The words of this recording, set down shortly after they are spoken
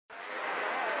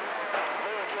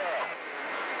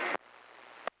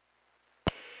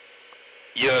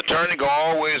Your attorney gonna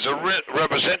always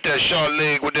represent that short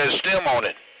leg with that stem on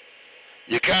it.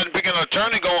 Your cotton picking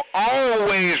attorney gonna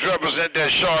always represent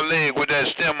that short leg with that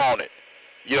stem on it.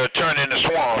 Your attorney in the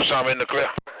swamp, so I'm in the clear.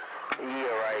 Yeah,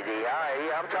 right there. All right,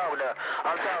 yeah, I'm talking to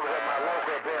my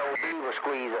local old beaver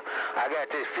squeezer. I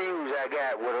got this fuse I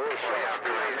got with a short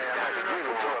stem in there. I can give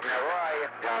it to him. Now,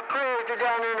 right, y'all crazy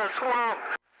down in the swamp.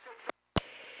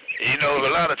 You know,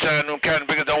 a lot of times them cotton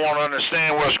pickers don't want to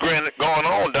understand what's going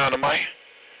on, Dynamite.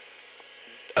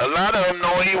 A lot of them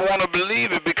don't even want to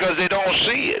believe it because they don't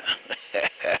see it.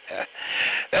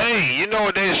 Hey, you know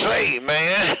what they say,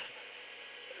 man?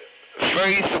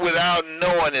 Faith without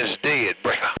knowing is dead,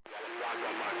 breaker.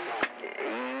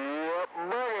 Yep,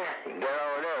 buddy. You got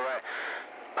all that right.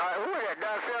 Who is that,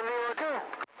 Doc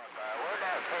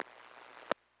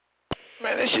 702?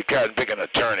 Man, this your cotton picking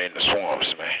attorney in the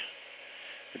swamps, man.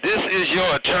 This is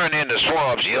your attorney in the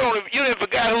swamps. You didn't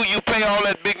forget who you pay all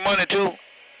that big money to?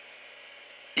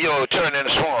 Your attorney in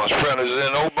the swamps,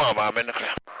 President Obama. I'm in the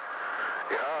cloud.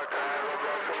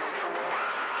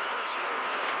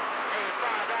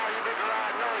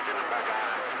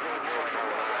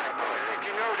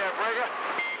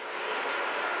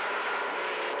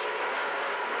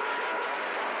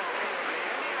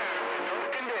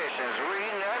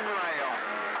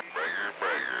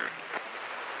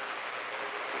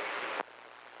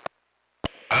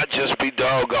 I just be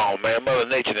doggone, man. Mother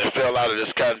Nature done fell out of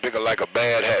this cotton picker like a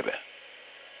bad habit.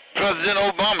 President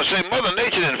Obama said Mother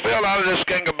Nature done fell out of this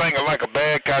skanker-banger like a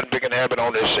bad cotton picking habit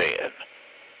on this end.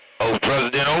 Oh,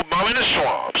 President Obama in the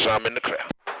swamps. I'm in the cloud.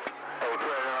 Hey,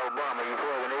 President Obama, you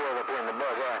plugging ears up in the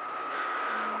buck, huh?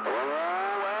 Oh,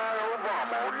 well,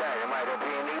 Obama, old Dynamite up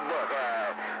in the buck.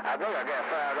 I think I got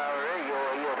 $5 radio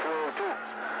or your food, too.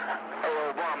 Hey,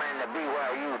 Obama in the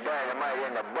BYU, Dynamite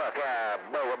in the buck.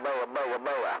 Boa, boa, boa,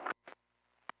 boa.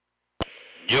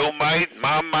 Your might,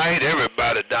 my might,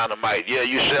 everybody Dynamite. Yeah,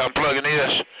 you say I'm plugging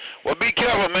ears? Well, be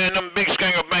careful, man. Them big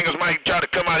skanker bangers might try to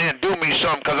come out here and do me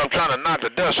something because I'm trying to knock the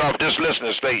dust off this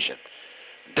listening station.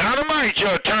 Dynamite,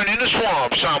 your turn in the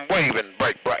swamp, so I'm waving,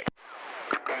 break. And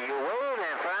you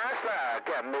waving, fine slide,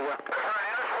 Captain Booger. Turn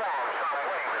in the swamp, so I'm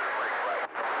waving,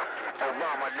 break.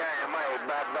 Obama, Dynamite,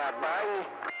 bye.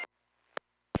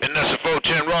 And that's a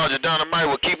 410 Roger. Dynamite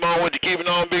will keep on with you, keeping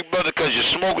on, big brother, because you're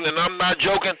smoking and I'm not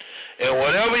joking. And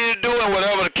whatever you're doing,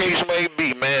 whatever the case may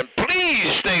be, man,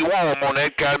 please stay warm on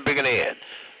that cotton picking end.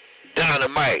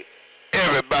 Dynamite.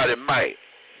 Everybody might.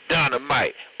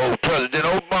 Dynamite. Oh, President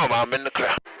Obama, I'm in the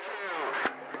cloud.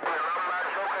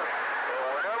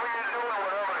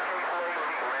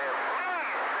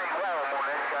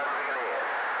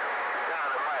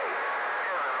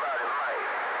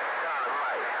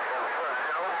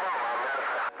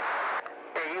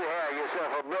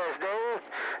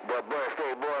 The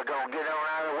birthday boy gonna get on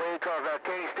out of the way cause I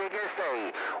can't stick and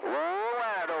stay.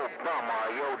 Alright, Obama,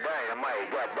 your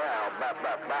Dynamite got down,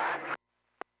 bye.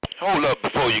 Hold up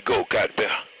before you go,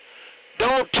 Cottonpepper.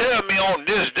 Don't tell me on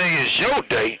this day is your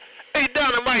day. Hey,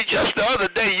 Dynamite, just the other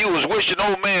day you was wishing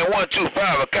old man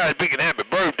 125 a cotton picking happy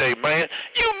birthday, man.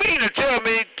 You mean to tell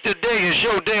me today is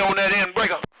your day on that end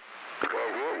breaker? Yes,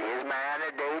 it is, man.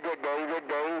 The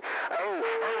day. Hey,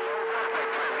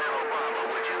 Obama,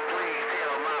 would you please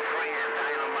tell my friend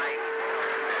Dynamite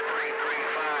that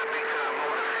 335 Big Time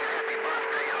Motor said happy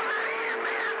birthday on that end,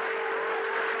 man?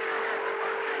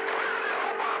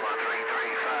 Obama,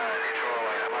 335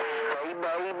 Detroit.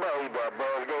 The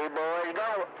birthday boy's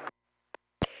going.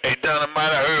 Hey,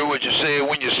 Dynamite, I heard what you said.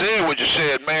 When you said what you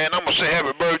said, man, I'm going to say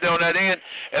happy birthday on that end.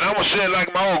 And I'm going to say it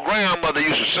like my old grandmother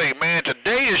used to say, man,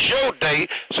 today is your day,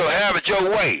 so have it your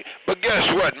way. But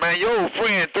guess what, man? Your old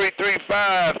friend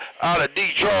 335 out of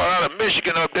Detroit, out of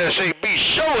Michigan up there say, be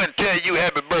sure and tell you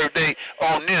happy birthday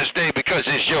on this day because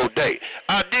it's your day.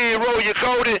 I did roll your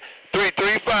code,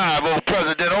 335, old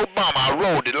President Obama. I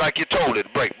rolled it like you told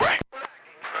it, break.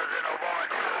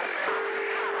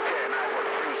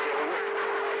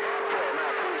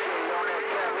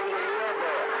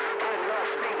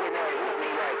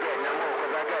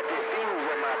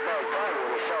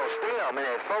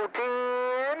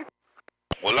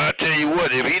 Well, I tell you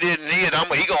what, if he didn't hear it,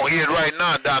 he gonna hear it right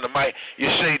now, Dynamite. You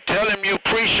say, tell him you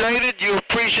appreciate it,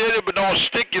 but don't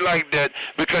stick you like that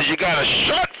because you got a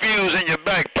short fuse in your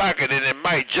back pocket and it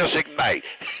might just ignite.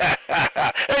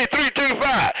 Hey,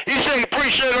 335, he say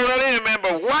appreciate it on that end, man,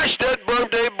 but watch that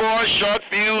birthday boy short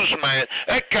fuse, man.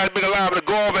 That guy's been liable to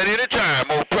go off at any time,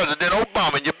 old President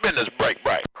Obama, in your business break.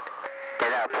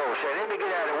 Get out, Paul. Let me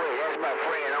get out of the way. That's my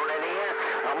friend on that end.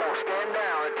 I'm going to stand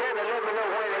down and let me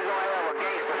know when they're going to have a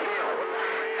gangster film.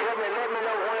 Let me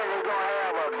know when they're going to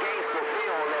have a gangster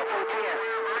film. That 410.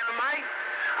 Dynamite,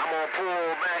 I'm gonna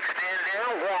pull back, stand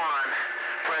there, one.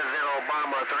 President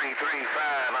Obama,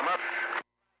 335. I'm up.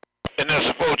 And that's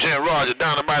the 410 Roger,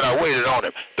 Dynamite, I waited on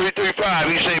him. 335,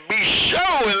 he said, be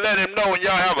sure and let him know when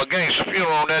y'all have a gangster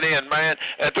funeral on that end, man.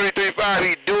 And 335,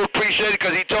 he do appreciate it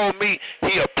because he told me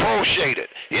he appreciated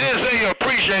it. He didn't say he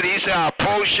appreciated it, he said, I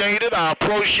appreciate it, I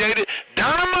appreciate it.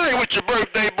 Dynamite with your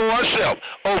birthday boy self.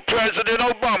 Oh, President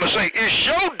Obama say, it's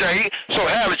your day, so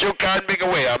have it your kind big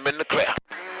away. I'm in the clear. Real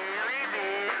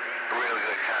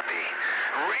good copy.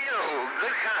 Real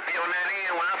good copy on that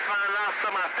end. When I find out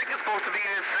something, I think it's supposed to be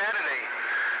this Saturday.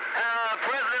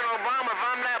 President Obama, if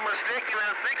I'm not mistaken,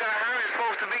 I think I heard it's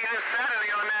supposed to be this Saturday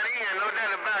on that end. No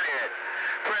doubt about it.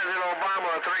 President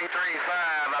Obama,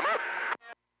 335. I'm up.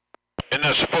 And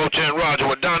that's the 410 Roger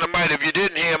with Dynamite. If you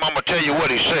didn't hear him, I'm going to tell you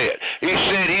what he said. He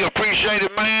said he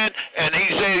appreciated, man, and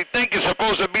he said he think it's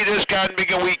supposed to be this kind of big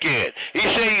weekend. He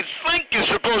said he think it's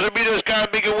supposed to be this kind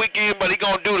of big weekend, but he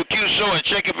going to do the Q show and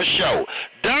check it for show.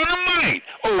 Dynamite,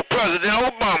 oh, President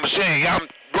Obama saying, I'm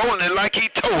rolling it like he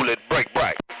told it, break.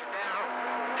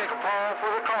 Take a pause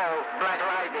for the call. Black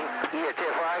Lightning. Yeah,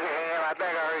 Tiff, I can have. I think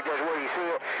I heard just what he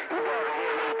said. He brought it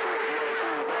in, he took it, he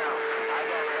threw it down. I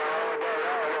got it all,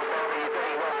 Obama. You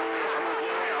think what we this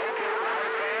weekend? Okay, I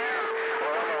understand.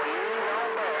 Well, I'm gonna ease on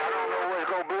back. I don't know where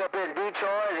it's gonna be up in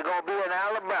Detroit. It's gonna be in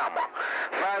Alabama.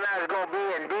 Find out it's gonna be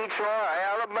in Detroit or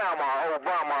Alabama.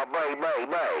 Obama,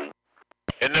 bay.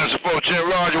 And that's the 410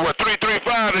 Roger with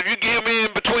 335. If you give me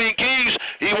in between keys,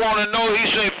 he want to know. He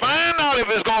say, find out if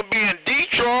it's going to be in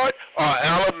Detroit or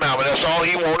Alabama. That's all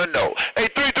he want to know. Hey,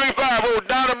 335, oh,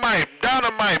 Dynamite,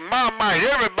 my might,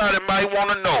 everybody might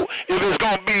want to know if it's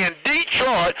going to be in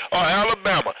Detroit or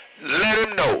Alabama. Let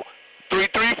him know.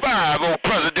 335, oh,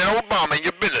 President Obama, in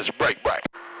your business. Break. Yeah,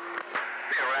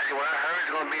 Roger, well, I heard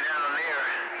it's going to be down there.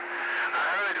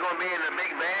 I heard it's going to be in the Big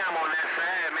Bam on that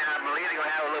side. Man, I believe they're going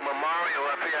to have a little memorial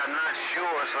up here. I'm not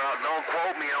sure, so don't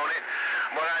quote me on it.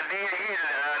 But I did hear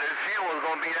that the funeral was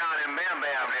going to be down in Bam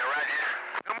Bam there, Roger.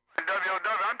 Come on, WOW,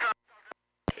 I'm trying.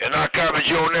 And I copied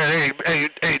you on that.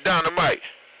 Hey, Dynamite.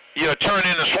 Your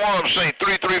attorney in the swamp say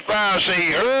 335 say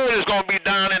he heard it's going to be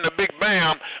down in the Big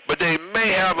Bam, but they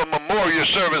may have a memorial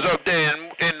service up there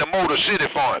in the Motor City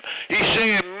for him. He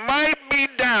said it might be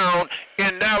down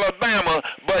in Alabama,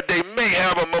 but they may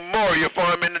have a memorial for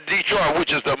him in Detroit,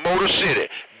 which is the Motor City.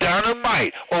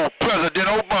 Dynamite, oh, President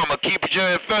Obama, keeping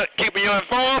you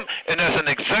informed, and that's an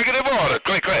executive order.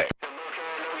 Click. I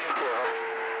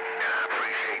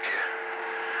appreciate you.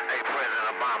 Hey, President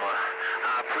Obama,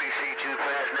 I appreciate you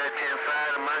passing that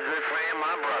 10-5 to my good friend,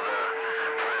 my brother,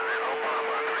 President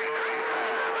Obama,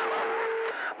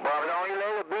 335. Bobby, don't you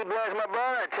let it be blessed, my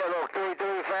brother. Tell those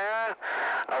 335.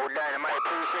 Oh, Dynamite,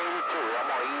 appreciate it too. I'm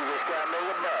gonna use this guy, make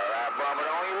it better. Bobby,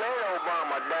 don't you let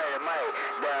Obama, Dynamite,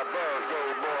 the birthday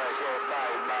boy, say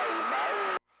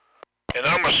bye. And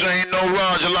I'ma say no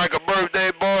Roger like a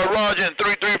birthday boy. Roger, and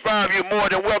 335, you're more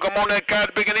than welcome on that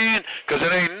cotton picking end, because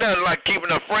it ain't nothing like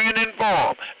keeping a friend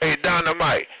informed. Hey,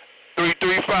 Dynamite,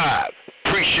 335,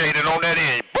 appreciate it on that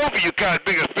end. Both of you cotton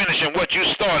pickers finishing what you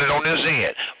started on this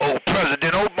end. Oh,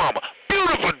 President Obama,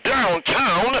 beautiful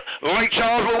downtown Lake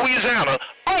Charles, Louisiana,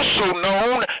 also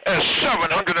known as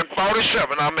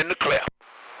 747. I'm in the clear.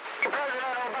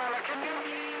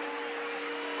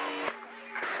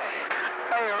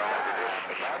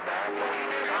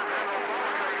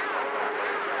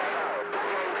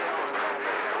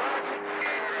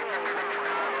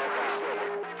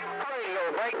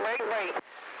 Wait.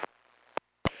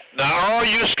 Now, all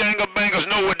you skanker-bangers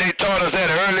know what they taught us at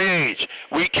an early age.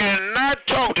 We cannot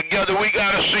talk together, we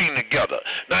gotta sing together.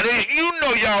 Now, you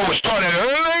know y'all was taught at an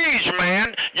early age,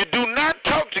 man. You do not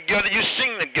talk together, you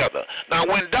sing together. Now,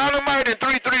 when Dynamite and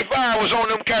 335 was on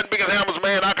them cotton picking hammers,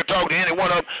 man, I could talk to any one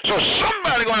of them. So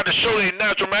somebody gonna have to show their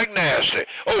natural nasty.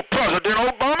 Oh, President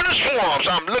Obama in the swamps,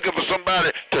 I'm looking for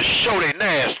somebody to show their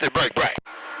nasty break.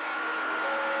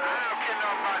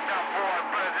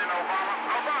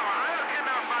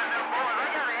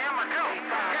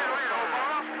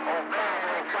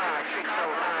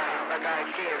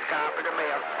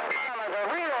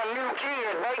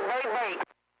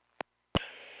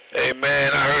 Hey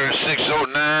man, I heard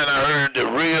 609, I heard the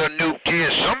real new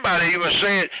kids. Somebody even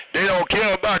said they don't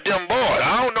care about them boys.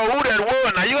 I don't know who that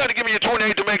was. Now you got to give me your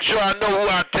 28 to make sure I know who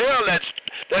I tell that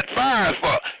fire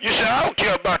for. You say I don't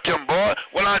care about them boys.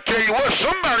 Well, I tell you what,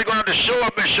 somebody gonna have to show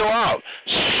up and show out.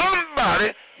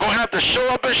 Somebody gonna have to show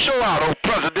up and show out. Oh,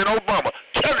 President Obama,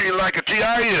 tell you like a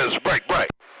TI is. Break. Hey,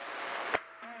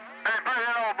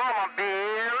 President Obama,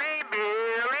 Billy.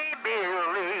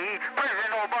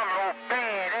 President Obama, oh,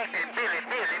 bad acting, Billy,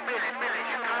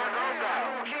 Chicago.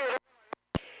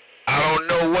 I don't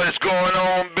know what What's going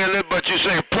on, Billy? But you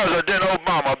say President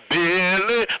Obama.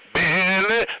 Billy,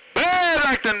 Billy, bad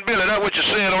acting Billy. That's what you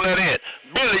said on that end.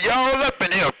 Billy, y'all up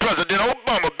in here. President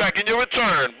Obama back in your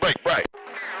return. Break right.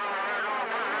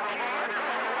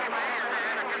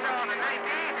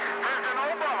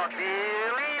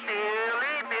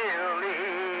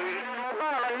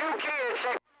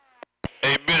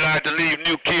 Hey, Billy, I have to leave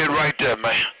new kid right there,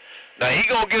 man. Now, he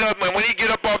gonna get up, man. When he get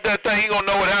up off that thing, he gonna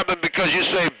know what happened because you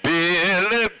say,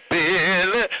 Billy,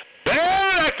 Billy,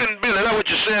 bad acting Billy. That's what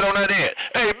you said on that end.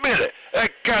 Hey, Billy,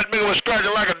 that cat nigga was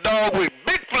scratching like a dog with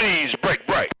big fleas. Break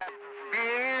right.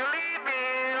 Billy,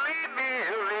 Billy,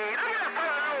 Billy. Look at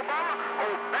President Obama.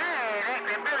 Oh, bad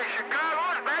acting Billy Chicago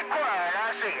is back quiet.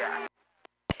 I see ya.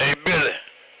 Hey, Billy,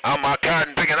 I'm a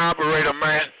cotton picking operator,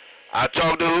 man. I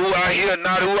talk to who I hear,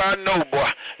 not who I know, boy.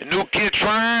 The new kid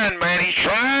trying, man. He's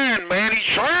trying, man. He's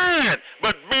trying.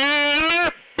 But Billy,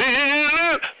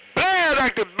 Billy, bad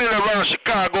acting Billy around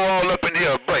Chicago all up in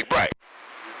here. Break, break.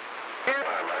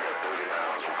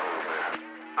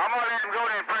 I'm gonna let him go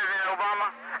then, President Obama.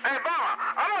 Hey, Obama,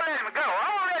 I'm gonna let him go.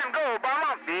 I'm gonna let him go,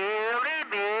 Obama. Billy,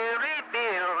 Billy,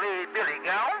 Billy, Billy,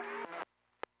 gone.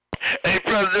 Hey,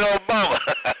 President Obama.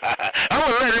 I'm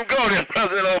going to let him go then,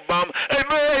 President Obama. Hey,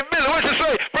 Billy, what you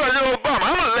say? President Obama,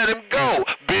 I'm going to let him go.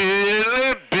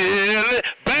 Billy, Billy,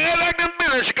 bad acting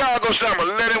Billy in Chicago, so I'm going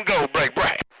to let him go. Break,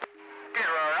 break. Get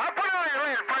right. I'll put on your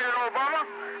list, President Obama.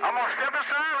 I'm gonna step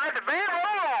aside and let the band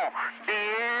roll on.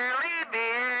 Billy,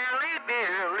 Billy,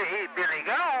 Billy, Billy,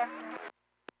 gone.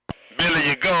 Billy,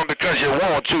 you're gone because you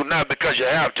want to, not because you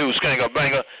have to, Skanker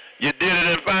Banger. You did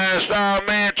it in fine style,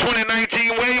 man.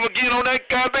 2019 wave again on that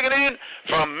carpet end.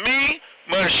 From me,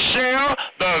 Michelle,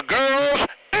 the girls,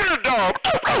 and the dog.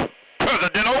 Oh, oh.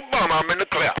 President Obama, I'm in the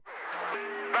clap.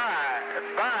 Bye,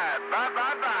 bye, bye,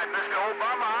 bye, bye, Mr.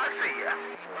 Obama. I see ya.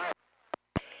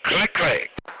 Click,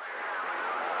 click.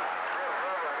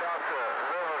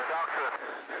 Doctor.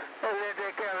 Let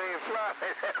that carry fly.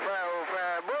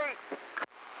 505 break.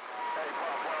 Hey,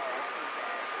 Papa.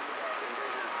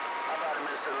 How about it,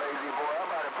 Mr. Lazy Boy? How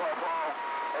about it, Papa?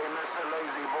 Hey, Mr.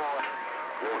 Lazy Boy.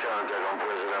 No contact on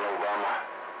President Obama.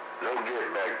 No get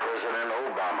back, President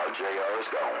Obama. JR is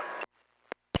gone.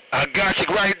 I got you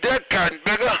right there, Cotton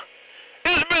Bigger.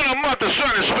 It's been a month of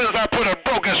sunny since I put a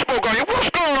broken spoke on you. What's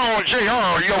going on,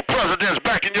 JR? Your president's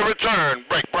back in your return.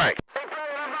 Break, break. Hey,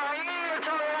 President Obama, you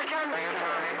told me I can't be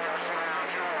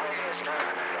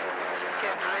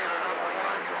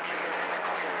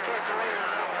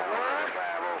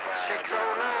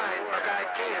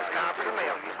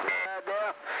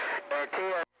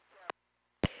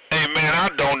Hey, man, I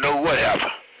don't know what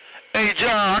happened. Hey, John,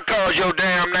 I called your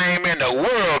damn name in the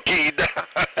world key.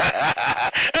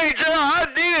 Hey, John, I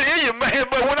did hear you, man,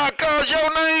 but when I called your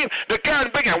name, the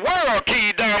cotton picking world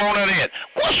key down on that end.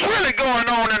 What's really going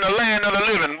on in the land of the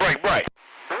living? Break, break.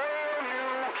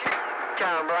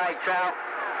 Tell him lights out.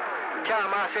 Tell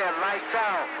him I said lights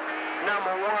out.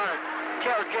 Number one.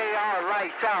 Tell JR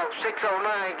lights out.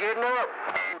 609 getting up.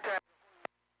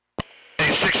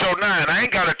 Hey, 609, I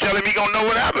ain't got to tell him. He gonna know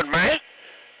what happened, man.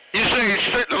 You say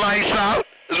lights out,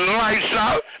 lights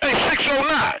out. Hey,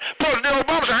 609. President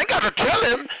Obama said, I ain't got to tell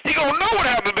him. He gonna know what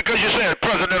happened because you said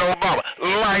President Obama.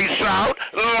 Lights out,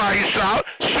 lights out.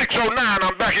 609,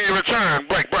 I'm back in your return.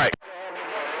 Break, break.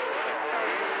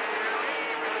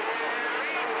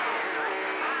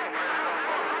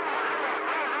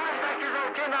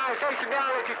 Sit down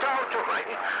and let you talk to me.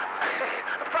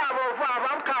 505,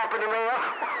 I'm company, man.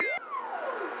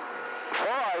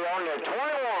 Boy, on the 21.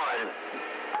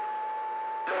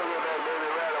 Don't get that baby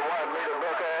rather white meter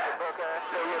book ass.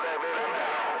 Don't get that baby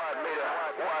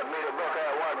white meter book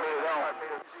ass, white meter on.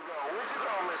 What you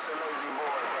call Mr. Lazy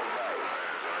Boy?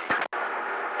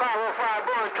 505,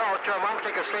 go and talk to him. I'm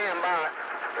taking a standby.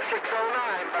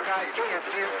 609, but I can't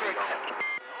still fix it.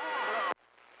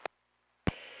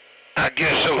 I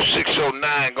guess so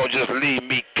 609 gonna just leave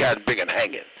me cotton picking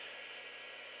hanging.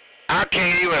 I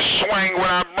can't even swing what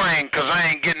I bring cause I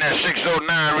ain't getting that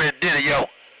 609 red dinner, yo.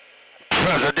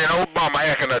 President Obama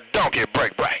acting a donkey.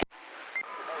 Break, break.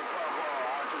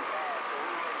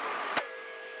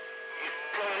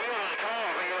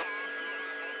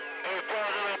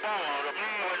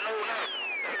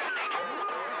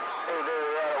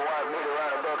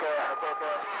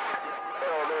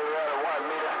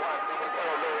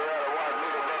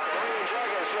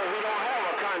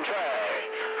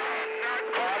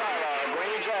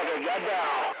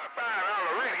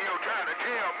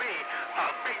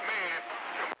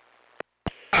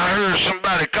 I heard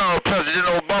somebody call President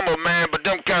Obama, man, but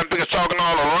them kind of niggas talking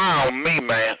all around me,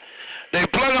 man. They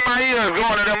plugging my ears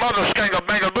going to them other skanker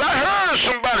bangers, but I heard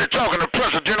somebody talking to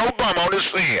President on this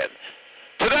end.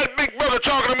 To that big brother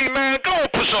talking to me, man, go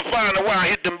and put some fire in the wire,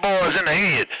 hit them boys in the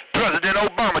head. President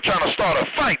Obama trying to start a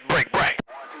fight, break.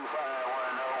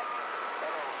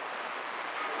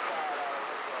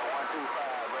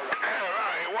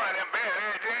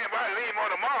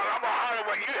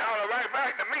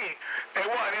 They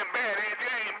want them bad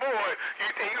James boys. You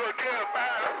think you gonna tell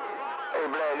about it? Hey,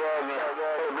 black ass,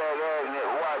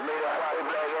 watch me, hey,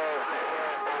 black ass.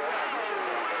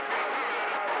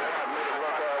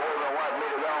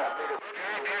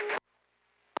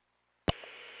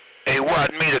 A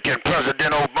watt meter, can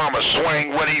President Obama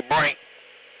swing what he bring?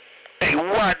 A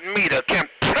watt meter, can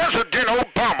President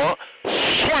Obama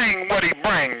swing what he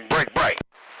bring? Break.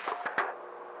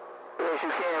 Yes, you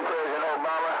can, President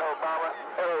Obama.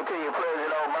 Hey, to you,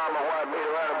 President Obama, watt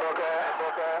meter, right about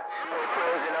that? Hey,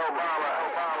 President Obama.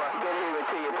 Get even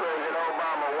to you, President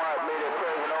Obama, watt meter,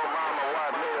 President Obama,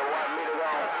 watt meter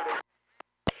gone.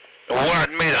 Watt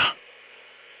meter.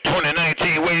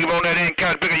 2019 wave on that end,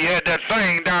 kind of bigger. You had that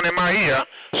thing down in my ear,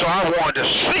 so I wanted to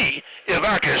see if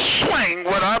I could swing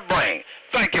what I bring.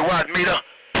 Thank you, watt meter.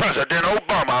 President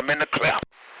Obama, I'm in the clear.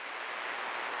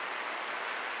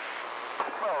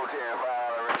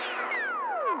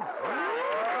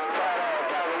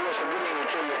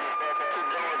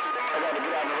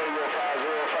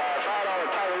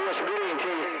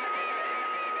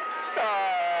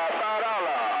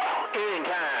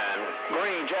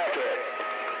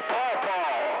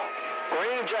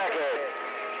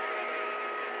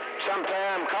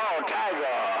 Sometime called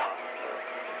Tiger.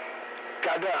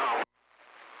 Got down.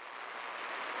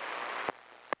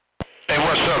 Hey,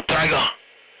 what's up, Tiger?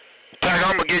 Tiger,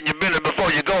 I'm gonna get in your business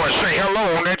before you go and say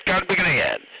hello on that kind of big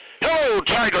head. Hello,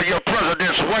 Tiger, your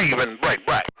president's waving. Break.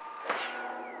 Hey,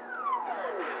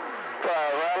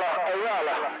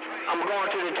 Rella, I'm going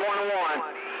to the 21.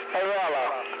 Hey,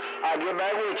 Rella, I'll get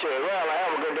back with you. Rella,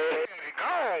 have a good day.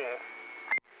 Go.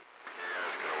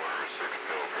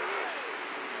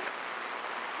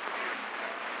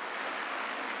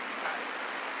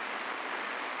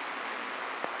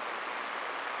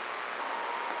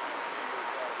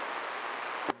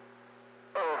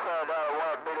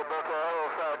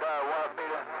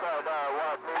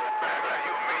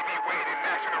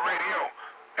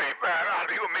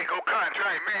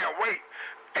 Contract man, wait.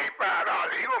 Hey,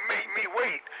 $5. You gonna make me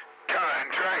wait.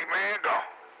 Contract man, go.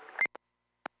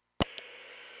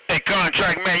 Hey,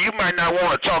 contract man, you might not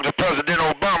want to talk to President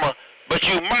Obama, but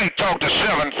you might talk to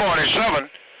 747.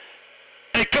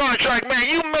 Hey, contract man,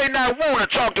 you may not want to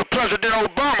talk to President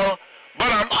Obama,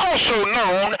 but I'm also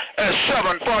known as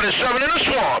 747 in the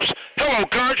swamps. Hello,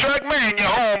 contract man, your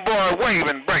homeboy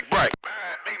waving. Break.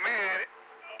 Big man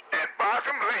at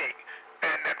Bottom Lake.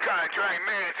 And the contract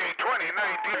man say 2019. I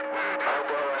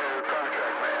thought I heard a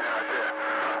contract man out there.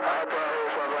 I thought I heard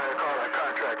somebody call a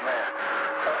contract man.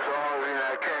 That's the only reason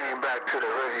I came back to the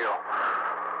radio.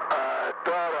 I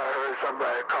thought I heard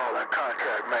somebody call a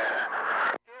contract man.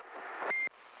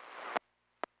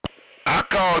 I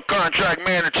called contract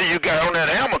man until you got on that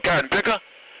hammer, cotton picker.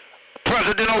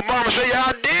 President Obama say, yeah,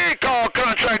 I did call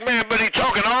contract man, but he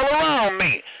talking all around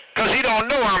me, because he don't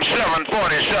know I'm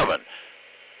 747.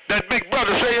 That big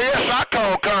brother say, yes, I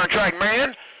call contract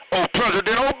man. Oh,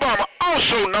 President Obama,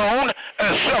 also known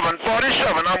as 747.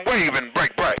 I'm waving.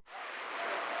 Break. Hello,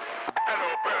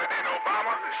 President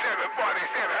Obama.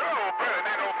 747. Hello,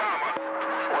 President Obama.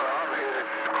 Well, I'm here to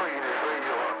clean this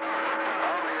radio up.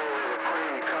 I'm here to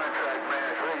clean contract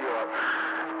man's radio up.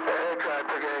 The air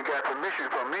traffic ain't got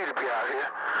permission from me to be out here.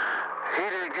 He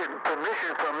didn't get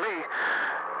permission from me.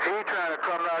 He trying to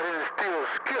come out here and steal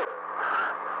Skip.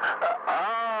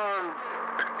 I'm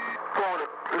going to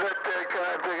let that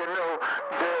kind of thing know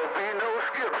there'll be no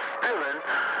Skip stealing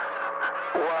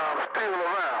while I'm still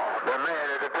around. The man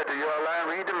at the 50-yard line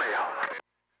read the mail.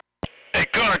 Hey,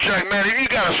 contract man, if you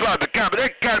got to slap the cop,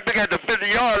 that cop big at the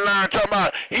 50-yard line talking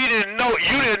about you didn't know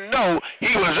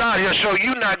he was out here, so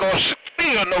you not going to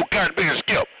steal no cotton big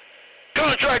Skip.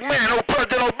 Contract man, old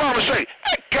President Obama say,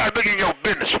 hey, cotton big in your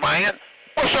business, man.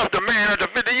 What's up, the man at the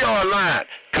 50-yard line?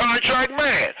 Contract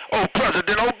man. Oh,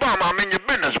 President Obama, I'm in your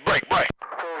business. Break.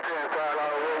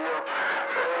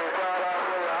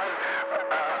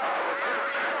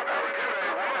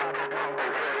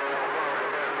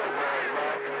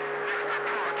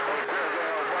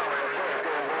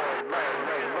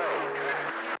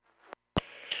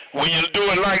 When you do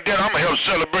it like that, I'm going to help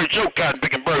celebrate your cotton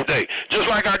picking birthday. Just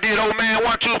like I did old man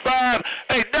 125.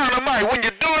 Hey, Dynomite, when you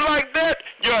do it like that,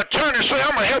 your attorney say,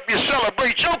 I'm going to help you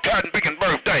celebrate your cotton picking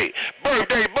birthday.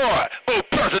 Birthday boy. Oh,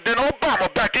 President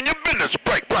Obama, back in your business.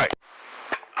 Break. I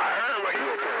heard what you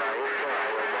said.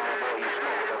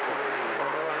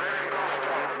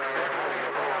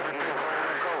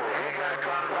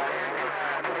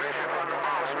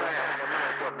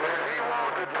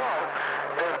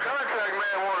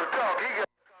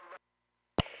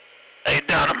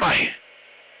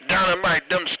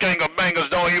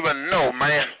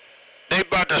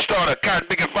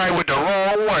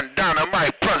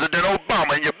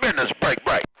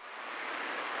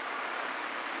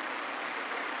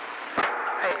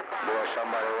 Boy,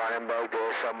 somebody running back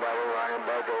there, somebody running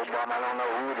back there. Obama, I don't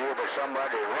know who it is, but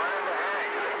somebody running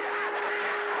behind you.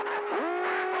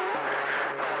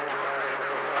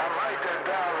 I might just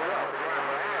dial it up.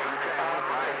 I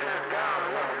might just dial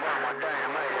it up. Obama,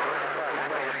 Dynomite.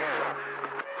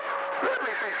 Let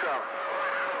me see something.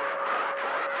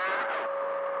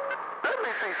 Let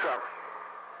me see something.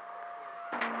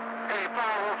 Hey,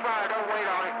 505, don't wait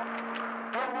on it.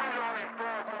 Don't wait on it,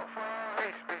 505.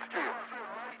 Peace, be still.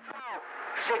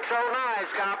 609,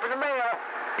 Scott for the mayor.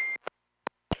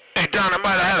 Hey, Dynomite,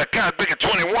 I had a cop big at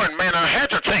 21, man. I had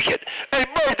to take it. Hey,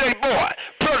 birthday boy,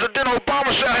 President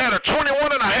Obama said I had a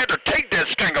 21 and I had to take that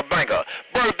skanker banker.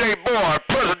 Birthday boy,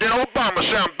 President Obama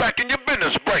said I'm back in your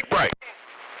business. Break.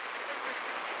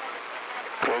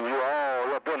 And you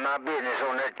all up in my business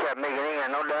on that cat making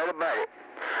in, no doubt about it.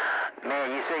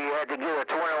 Man, you say you had to get a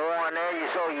 21 there, you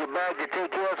saw you back to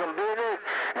take care of some business,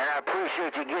 and I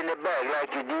appreciate you getting it back like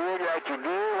you did,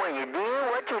 when you did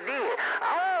what you did.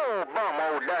 Oh, bum,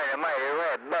 old Dynomite,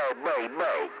 right back.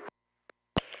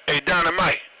 Hey,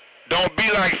 Dynomite, don't be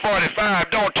like 45.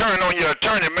 Don't turn on your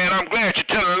attorney, man. I'm glad you're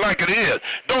telling it like it is.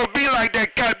 Don't be like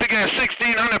that cat big at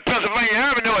 1600 Pennsylvania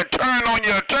Avenue and turn on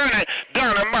your attorney,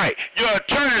 Dynomite. Your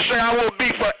attorney say I will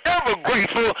be forever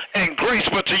grateful and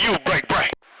graceful to you. Break.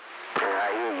 Yeah,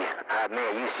 I hear you.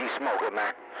 Man, you see smoking,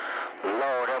 man.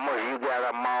 Lord, how much you got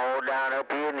them all down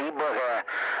up here in the Buckeye.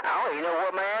 I don't even know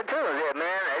what my antenna's at,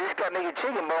 man. I just got me a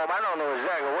chicken bone. I don't know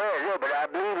exactly where it's at, but I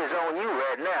believe it's on you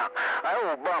right now.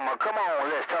 Oh, Obama, come on,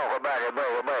 let's talk about it,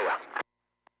 baby.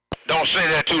 Don't say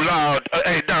that too loud.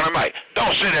 Hey, Dynomite,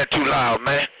 don't say that too loud,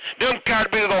 man. Them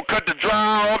cotton gonna cut the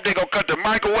dryer off, they gonna cut the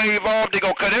microwave off, they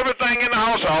gonna cut everything in the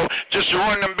house off just to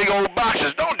run them big old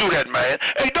boxes. Don't do that, man.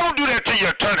 Hey, don't do that to your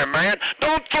attorney, man.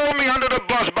 Don't throw me under the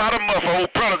bus by the muffle,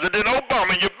 old President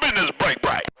Obama. Your business break.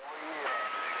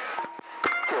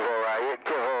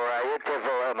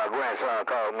 Tiffo, my grandson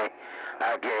called me.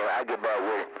 I get back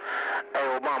with it. Hey,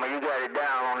 Obama, you got it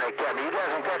down on that cabinet. You got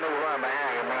some cabinet run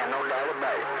behind you, man, no doubt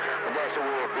about it. But that's the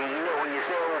way it be. You know, when you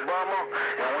say Obama,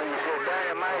 and when you say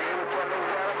Dynomite, you tell me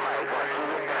Dynomite. Gonna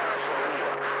shoot it down, so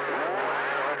yeah.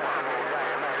 Obama,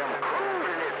 Dynomite, I'm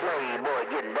cruising this slave, boy,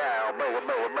 getting down, baby.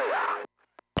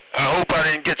 I hope I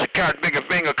didn't get your cotton bigger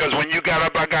finger, because when you got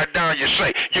up, I got down, you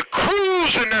say, you're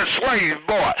cruising that slave,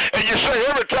 boy. And you say,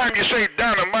 every time you say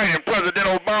Dynomite and President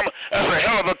Obama, that's a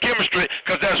hell of a chemistry,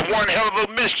 because that's one hell of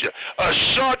a mixture. A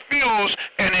short fuse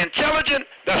and intelligent,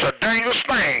 that's a dangerous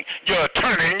thing. Your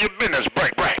attorney in your business,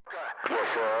 break. Yes,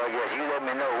 sir. Yes, you let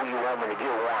me know who you want me to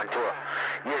give one to.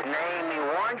 Just name me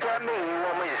one company. You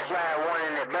want me to slide one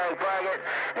in the back pocket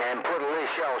and put a little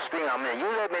short stem in. You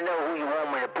let me know who you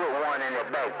want me to put one in the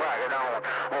back pocket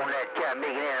on that cat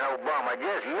making in Obama.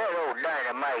 Just let old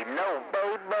Dynomite know,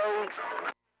 baby.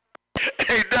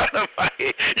 Hey,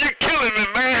 Dynomite, you're killing me,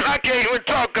 man. I can't even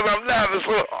talk because I'm laughing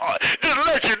so hard. Just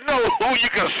let you know who you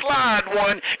can slide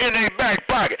one in their back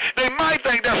pocket. They might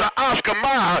think that's an Oscar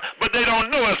mile, but they don't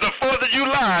know it's the 4th of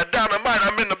July. Dynomite,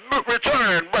 I'm in the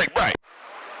return. Break.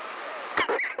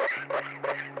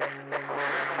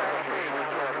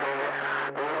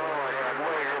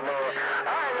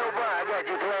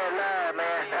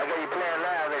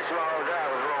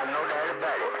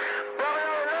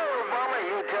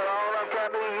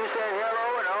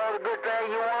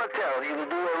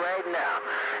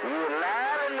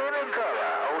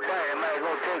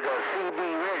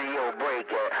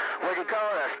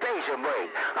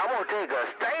 I'm gonna take a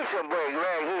station break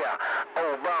right here.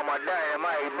 Obama,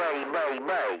 Dynomite,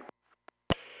 baby.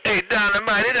 Hey,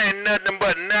 Dynomite, it ain't nothing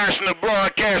but National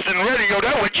Broadcasting Radio.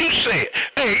 That's what you said.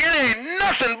 Hey, it ain't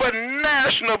nothing but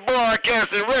National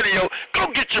Broadcasting Radio. Go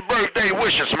get your birthday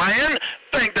wishes, man.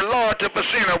 Thank the Lord to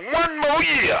percent one more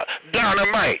year.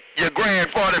 Dynomite, your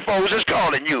grand 44s is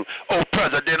calling you. Oh,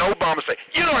 President Obama say,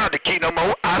 you don't have to keep no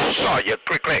more. I saw you.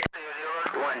 Click.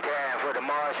 One time for the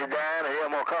marshal dime, and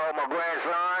I'm gonna call my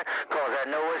grandson, cause I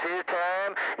know it's his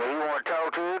time, and he wanna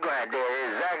talk to his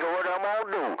granddaddy. Exactly what I'm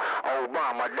gonna do.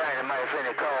 Obama, Dynomite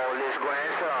finna call this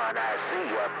grandson. I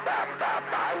see ya. Bye.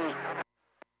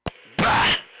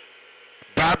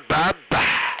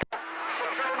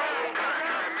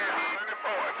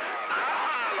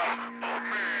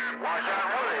 Watch out,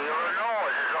 Willie. Your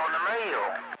noise is on the mail.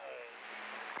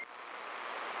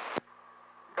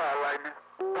 Bye, Lightning.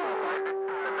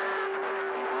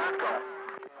 Let's go.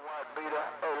 White beater.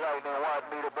 Hey, Lightning, white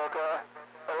beater, Buckeye.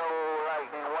 Hello,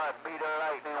 Lightning, white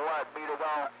beater,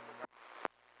 gone.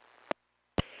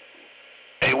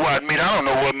 Hey, White Meat, I don't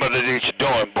know what Mother Nature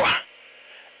doing, boy.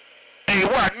 Hey,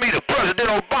 White Meat, President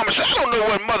Obama said, I don't know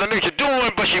what Mother Nature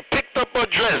doing, but she picked up her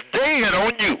dress dead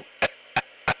on you.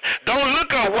 Don't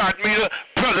look up, White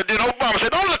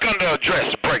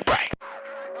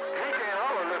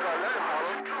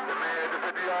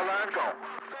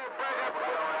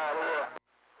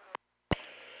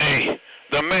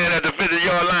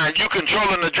you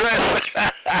controlling the dress?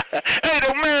 Hey,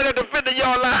 the man at the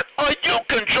 50-yard line, are you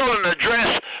controlling the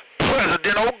dress?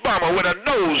 President Obama with a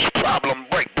nose problem,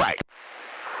 break.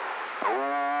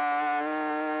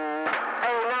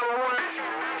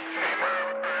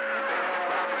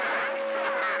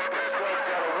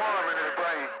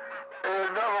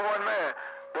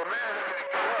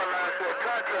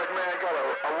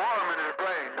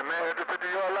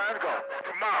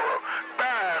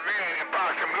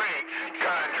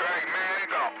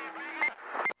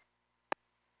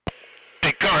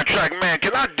 Hey, contract man,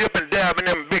 can I dip and dab in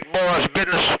them big boys'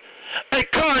 business? Hey,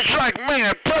 contract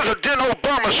man, President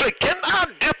Obama say, can I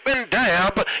dip and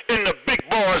dab in the big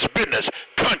boys' business?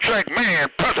 Contract man,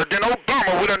 President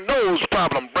Obama with a nose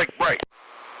problem, break. He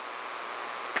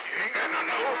ain't got no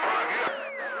nose problem here.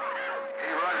 He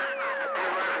running.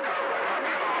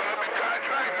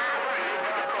 Contract man,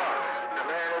 the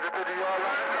man at the 50-yard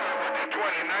line.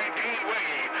 2019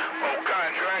 wave. Oh,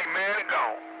 contract man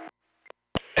gone.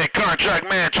 Hey, contract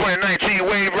man, 2019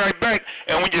 wave right back.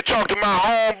 And when you talk to my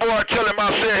homeboy, tell him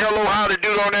I said hello, how to do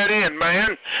it on that end,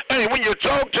 man. Hey, when you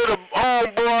talk to the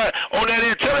homeboy on that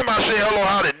end, tell him I said hello,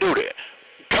 how to do that.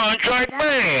 Contract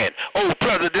man. Oh,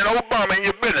 President Obama in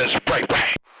your business, break.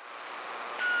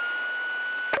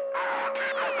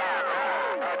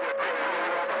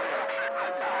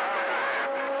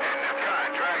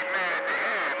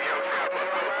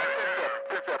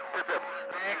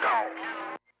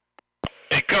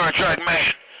 Hey, contract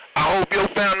man, I hope your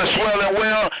family swelling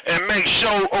well, and make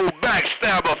sure old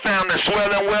backstabber family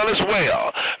swelling well as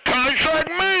well. Contract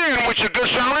man with your good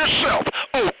sounding self.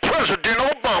 Oh, President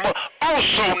Obama,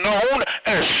 also known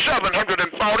as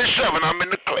 747. I'm in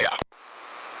the clear.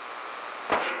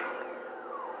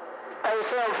 Hey,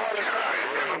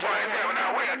 747.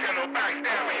 Now, wait until no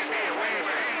backstabber. You see it wave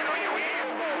your hand on your ear.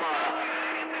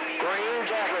 Green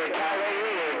jacket, Tiger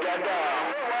Red, got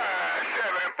down.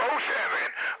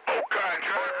 707. Oh,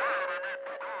 contract.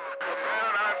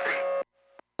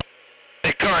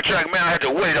 Hey, contract man, I had to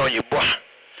wait on you, boy.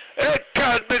 That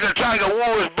cotton bigger Tiger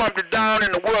Woods bumped it down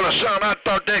in the world of sound. I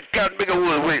thought that cotton bigger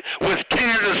was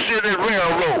Kansas City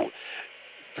Railroad.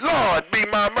 Lord be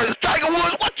my mercy. Tiger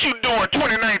Woods, what you doing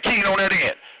 2019 on that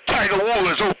end? Tiger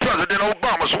Woods, oh, President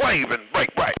Obama's waving, break.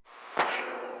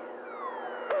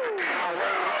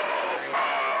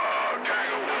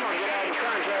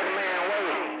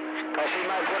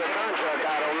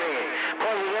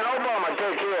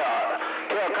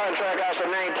 Contract out to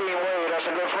 19 Wade, that's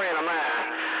a good friend of mine.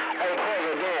 Hey,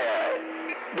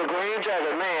 President, the green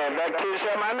jacket man, back to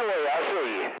yourself on the way, I see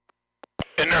you.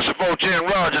 And that's a 410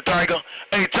 Roger, Tiger.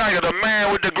 Hey, Tiger, the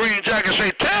man with the green jacket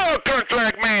say, tell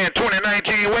contract man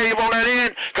 2019 wave on that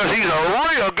end, because he's a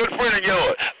real good friend of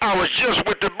yours. I was just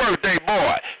with the birthday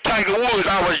boy. Tiger Woods,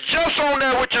 I was just on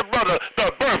there with your brother,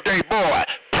 the birthday boy.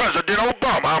 President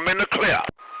Obama, I'm in the clear.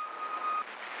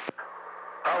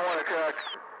 I want to catch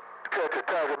the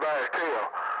tiger by his tail.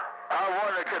 I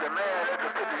want to catch a man at the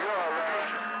 50-yard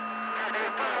line.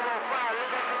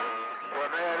 Well,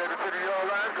 man at the 50-yard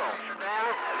line gone.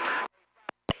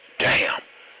 Damn.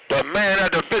 The man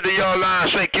at the 50-yard line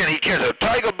say, can he catch a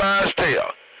tiger by his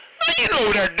tail? Now, you know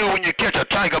what that do when you catch a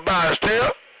tiger by his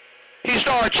tail? He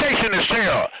started chasing his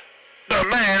tail. The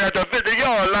man at the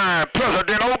 50-yard line,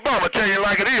 President Obama, tell you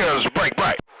like it is, break.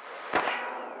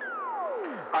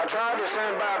 I tried to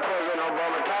stand by President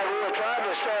Obama. Tiger Woods tried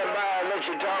to stand by and let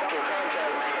you talk to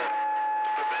contract man.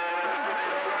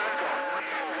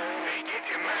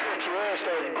 Get your ass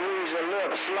that greasy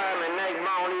lip, slimy neck,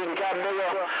 bone eating cat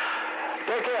bigger.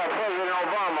 Take care of President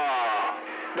Obama.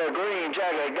 The green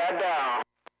jacket got down.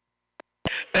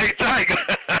 Hey, Tiger,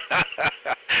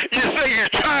 you say you're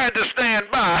trying to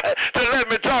stand by to let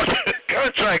me talk to the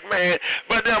contract man,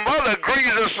 but them other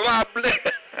greasy slop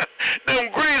them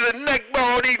greasy neck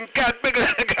bone eating cat bigger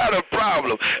got a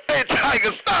problem. Hey,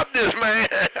 Tiger, stop this, man.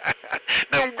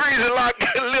 Them greasy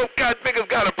lip cat biggers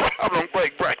got a problem,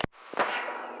 break.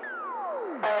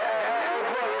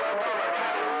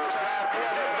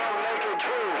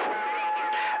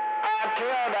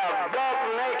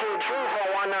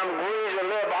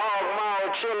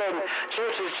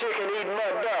 Church's chicken eating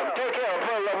mud duck. Take care of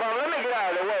President Obama. Let me get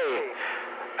out of the way.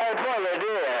 Hey,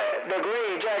 President, the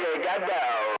green jacket got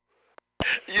down.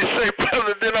 You say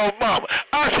President Obama.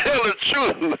 I tell the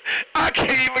truth. I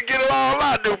can't even get it all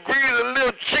out. Them greasy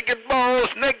little chicken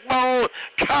bones, neck bones,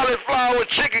 cauliflower,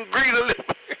 chicken greasy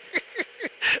lip.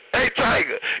 Hey,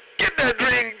 Tiger, get that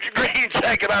green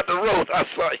jacket out the road. I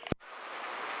saw you.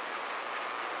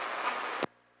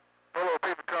 Hello,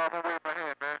 people. Tom, I'm waving my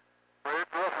hand, man.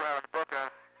 It's rough around the Buckeye.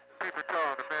 People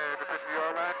calling the man at the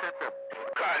 50-yard line.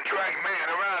 Contract man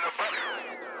around the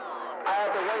Buckeye.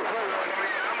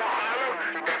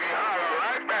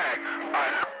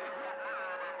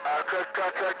 cut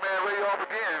contract man Ray off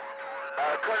again.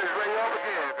 Cut his Ray off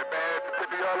again. The man at the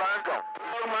 50-yard line gone.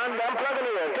 I'm plugging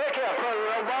in. Take care,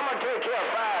 President Obama. Take care,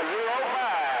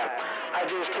 505. I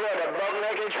just tell the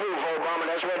buck-naked truth, Obama.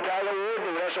 That's what Tiger Woods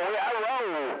do. That's the way I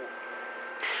roll.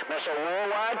 That's a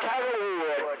worldwide Tiger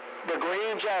Woods. The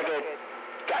green jacket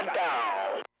got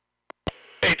down.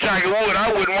 Hey, Tiger Wood,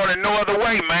 I wouldn't want it no other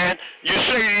way, man. You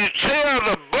say you tell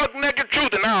the buck-naked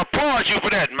truth, and I applaud you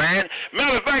for that, man.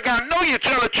 Matter of fact, I know you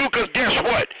tell the truth, because guess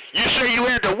what? You say you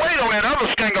had to wait on that other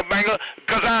skanker-banger,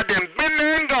 because I done been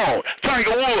there and gone.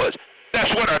 Tiger Woods, that's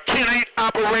what a 10-8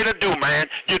 operator do, man.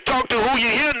 You talk to who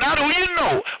you hear, not who you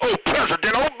know. Oh,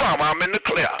 President Obama, I'm in the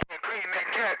clear. Clean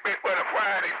that cat bit with a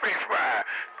Friday fish fry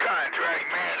contract,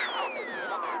 man.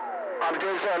 I'm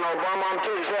telling you something, Obama. I'm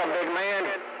telling you something, big man.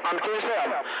 I'm telling you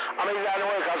something. I'm going to get out of the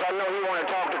way because I know he want to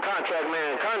talk to contract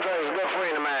man. Contract is a good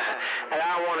friend of mine, and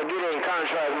I want to get in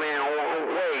contract man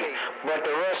way. But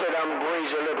the rest of them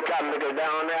greasy little cotton niggas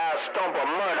down there, I stomp a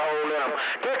mud hole in them.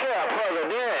 Take care,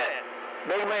 President.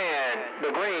 Big man,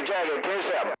 the green jacket,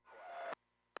 10-7.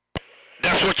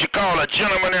 That's what you call a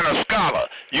gentleman and a scholar.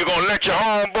 You gonna let your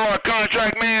homeboy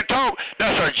contract man talk?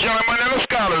 That's a gentleman and a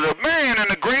scholar. The man in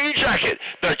the green jacket,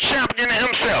 the champion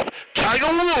himself, Tiger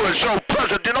Woods. So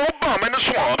President Obama in the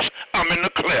swamps, I'm in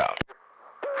the clear.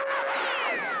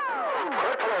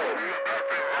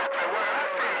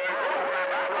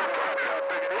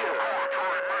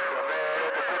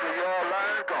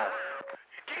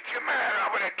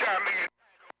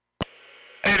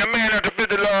 Hey, the man at the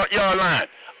 50-yard line.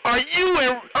 Are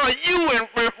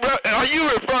you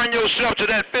referring yourself to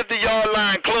that 50-yard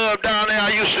line club down there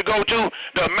I used to go to?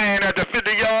 The man at the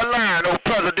 50-yard line, oh,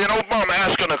 President Obama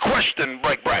asking a question,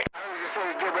 break. Ask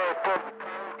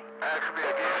me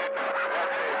again.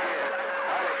 I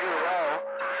didn't get it all.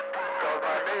 Because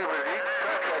my neighbor, he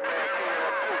contract man came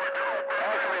up too.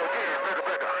 Ask me again,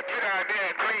 Becker. Get out there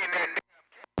and clean that.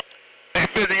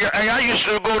 Hey, I used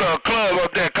to go to a club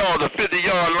up there called the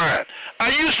 50-yard line. I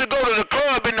used to go to the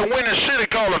club in the Winter City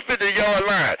called the 50-yard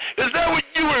line. Is that what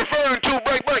you were referring to,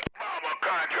 break? Mama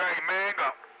contract, man.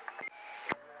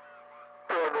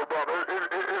 No, Bubba,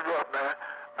 it's rough, man.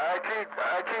 I keep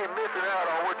missing out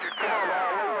on what you tell me.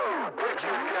 What you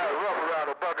got rough around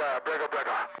the Buckeye, Becker.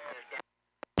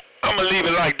 I'm going to leave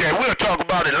it like that. We'll talk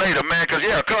about it later, man, because,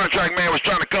 yeah, contract man was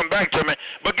trying to come back to me.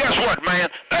 But guess what, man?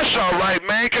 That's all right,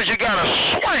 man, because you got to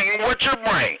swing what you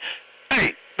bring.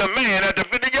 Hey, the man at the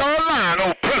 50-yard line,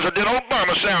 oh, President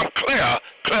Obama, sound clear.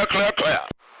 Hey,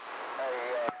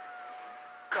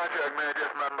 contract man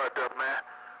just not mucked up, man.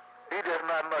 He just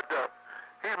not mucked up.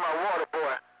 He's my water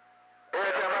boy.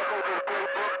 Every time I go to the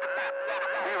playbook,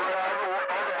 he ride on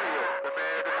the field. The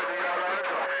man at the 50-yard line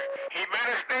go. He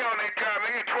better stay on that car,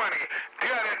 man. 20.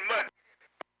 Tell that mud.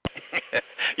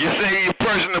 You say you're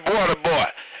personal water boy.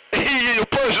 You're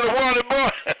personal water boy.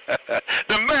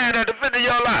 The man at the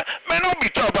 50-yard line. Man, don't be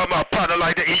talking about my partner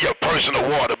like that. He's your personal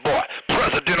water boy.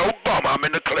 President Obama, I'm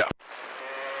in the clear.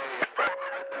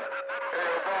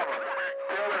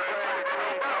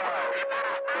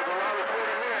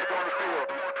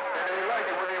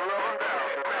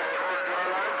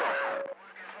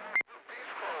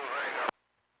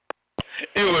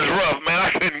 It was rough, man. I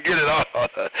couldn't get it all.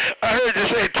 I heard you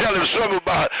say, tell him something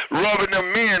about rubbing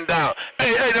them men down.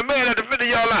 Hey, the man at the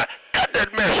 50-yard line, cut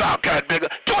that mess out, cat bigger.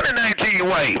 2019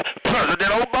 wave.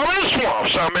 President Obama in the swamp,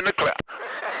 so I'm in the cloud.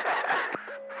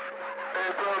 Hey,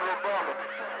 President Obama,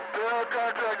 tell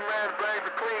contract man to bring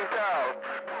the clean towels,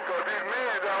 because these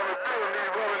men down the field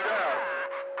need rubbing down.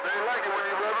 They like it when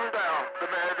you rub them down. The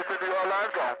man at the 50-yard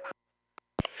line gone.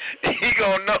 He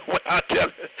gonna know what I tell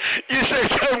him. You say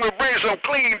tell him to bring some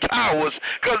clean towels,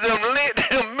 cause them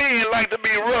men like to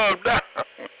be rubbed down.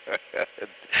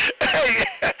 Hey,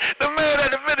 the man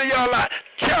at the 50-yard line,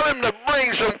 tell him to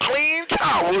bring some clean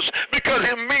towels because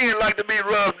his men like to be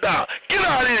rubbed down. Get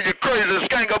out of here, you crazy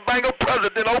skanker-banger.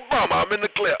 President Obama, I'm in the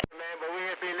clear. Man, but we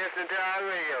ain't be listening to our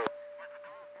radio.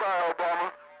 Bye,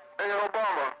 Obama. Hey,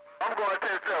 Obama, I'm going to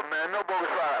 10-7, man. No bogus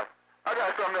 5. I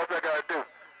got something else I got to do.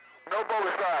 No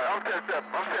bogus 5. I'm 10-7.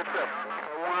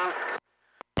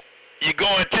 You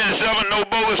going 10-7, no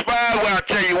bogus 5? Well, I'll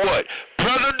tell you what.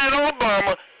 President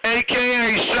Obama,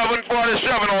 a.k.a.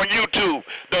 747 on YouTube.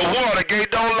 The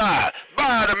Watergate don't lie.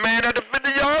 By the man at the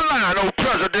 50-yard line. Oh,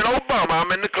 President Obama,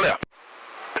 I'm in the clip.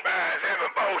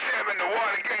 747, the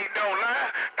Watergate don't lie.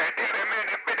 And then him in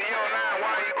the 50-yard line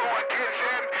while you going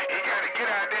 10-7, he got to get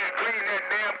out there and clean that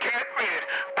damn catfish.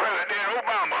 President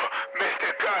Obama,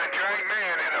 Mr. Contract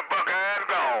Man, and the Buckeyes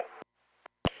gone.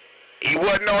 He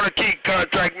wasn't on a key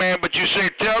contract, man, but you say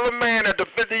tell the man at the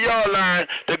 50-yard line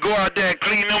to go out there and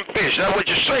clean them fish. That's what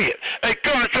you said. Hey,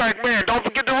 contract man.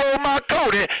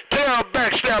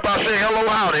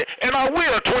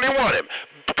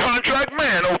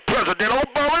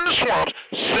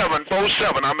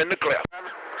 747. I'm in the clear.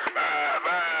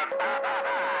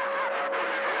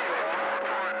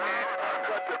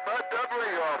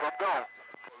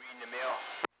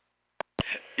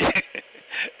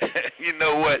 You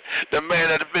know what? The man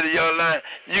at the video line,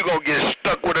 you gonna get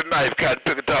stuck with a knife, cotton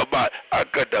picker talk about, I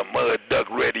cut the mud duck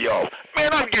ready off. Man,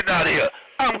 I'm getting out of here.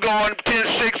 I'm going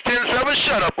 10-6, 10-7.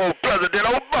 Shut up, old President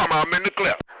Obama. I'm in the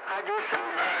clip. I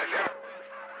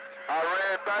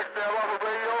ran backstab off the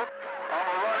radio. I'm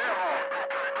gonna run him off.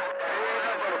 He ain't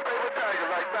nothing but a paper tiger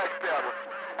like backstabber.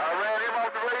 I ran him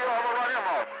off the radio. I'm gonna run him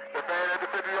off. The man at the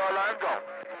 50-yard line gone.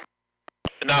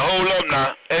 Now hold up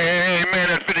now. Hey, man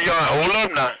at 50-yard, hold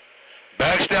up now.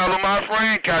 Backstabber, my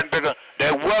friend, cotton picker.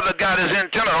 That weather got his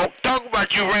antenna. Don't talk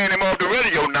about you ran him off the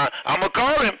radio now. I'ma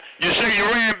call him. You say you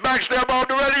ran backstab off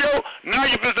the radio? Now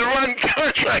you're supposed to run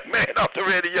contract man off the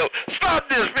radio. Stop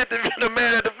this, the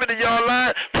man at the 50-yard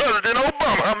line. President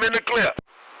Obama, I'm in the clip.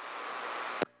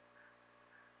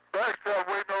 Backstab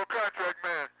waiting on contract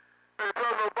man. Hey,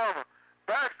 President Obama.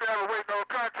 Backstabber waiting on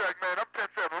contract man. I'm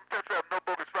 10-7. I'm 10-7. No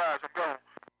bogus fires. I'm gone.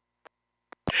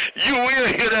 You will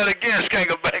hear that again,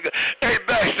 Skankerbanger. Hey,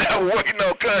 backstab waiting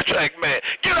on contract man.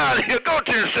 Get out of here. Go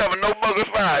 10-7. No bogus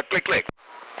fire. Click, click.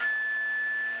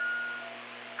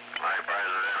 Hi,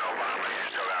 President Obama. You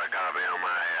still got a copy on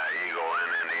my Eagle in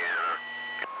Indiana?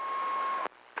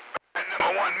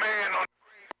 Number one man on the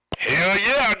Hell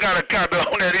yeah, I got a copy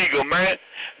on that Eagle, man.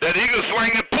 That Eagle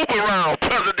swinging poop around.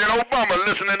 President Obama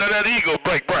listening to that Eagle.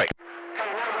 Break, break.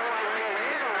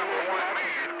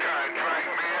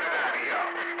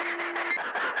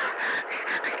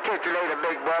 Catch you later,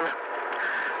 big brother.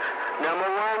 Number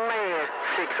one man,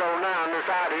 609, this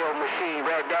audio machine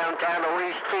right downtown the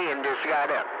East 10 just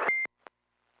got up.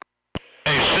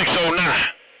 Hey, 609.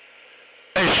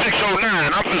 Hey, 609,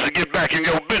 I'm supposed to get back in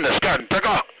your business, cotton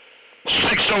picker.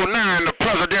 609, the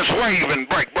president's waving.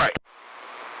 Break, break.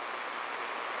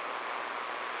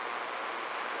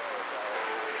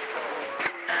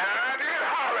 I did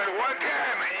holler one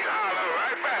time and you holler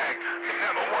right back.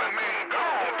 Number one man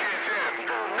gone, 10-7.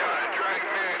 Contract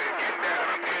man and get down,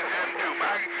 I'm 10-7 too,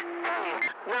 Mike.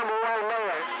 Number one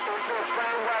man, it's just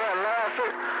same way I lost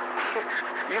it.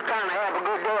 You kind of have a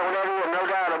good day on that here, no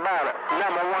doubt about it.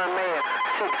 Number one man,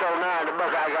 609, the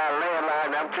buck, I got a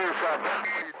landline, I'm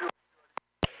 10-7.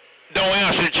 Don't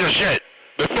answer it just yet.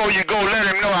 Before you go, let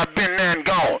him know I've been there and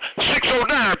gone.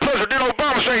 609, President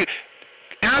Obama say,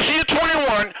 answer you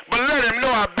 21, but let him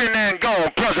know I've been there and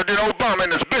gone. President Obama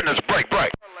in his business. Break,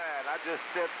 break. I just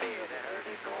stepped in.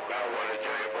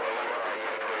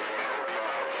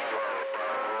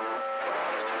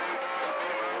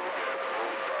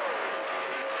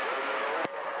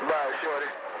 Bye, shorty.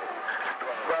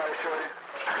 Bye, shorty.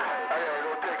 I gotta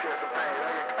go take care of some things.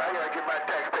 I gotta get my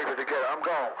tax papers together. I'm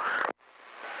gone.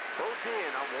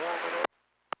 I'm warming up.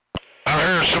 I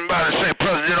heard somebody say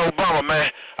President Obama,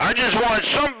 man. I just want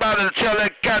somebody to tell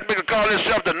that cat nigga call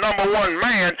himself the number one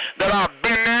man that I've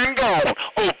been there and gone.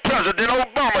 Oh, President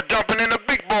Obama jumping in the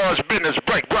big boys' business.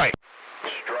 Break, break.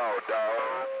 Straw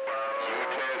dog. You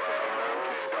can't straw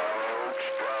dog.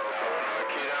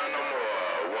 Kid out no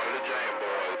more. One of the Jane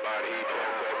boys, body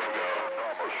 10-7 go.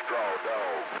 I'm a straw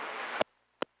dog.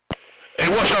 Hey,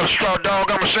 what's up, straw dog?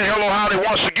 I'ma say hello, howdy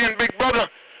once again, big brother.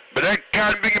 But that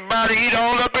cotton big body heat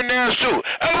all up in there too.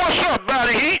 Hey, what's up,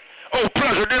 body heat? Oh,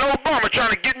 President Obama trying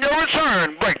to get in your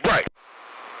return. Break, break.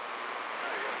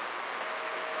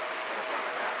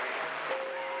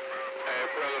 Hey,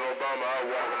 President Obama,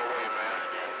 I'm walking away, man.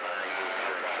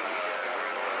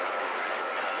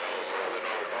 President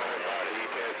Obama, body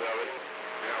heat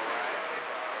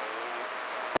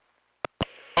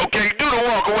 10-7. Okay, do the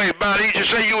walk away, body heat. You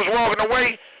say you was walking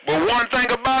away? But one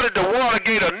thing about it, the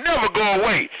Watergate will never go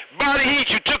away. Body heat,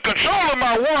 you took control of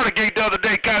my Watergate the other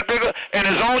day, cotton picker, and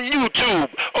it's on YouTube.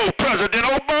 Oh, President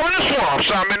Obama in the swamps.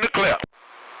 I'm in the clip.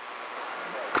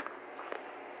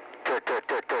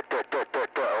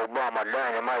 Obama,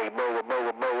 Dynomite,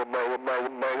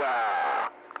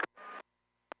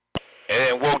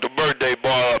 And woke the birthday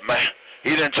boy up, man.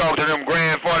 He done talked to them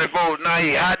grand 44s, now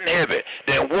he hot and heavy.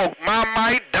 Then woke my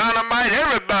might, Dynomite,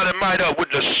 everybody might up with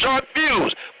the short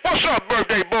fuse. What's up,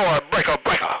 birthday boy? Breaker,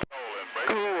 breaker.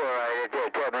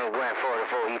 Tell me grand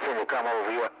 44, he finna come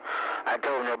over here. I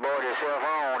told him to board himself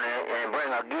on and bring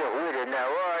a gift with it now,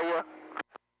 where are you?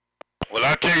 Well,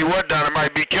 I tell you what,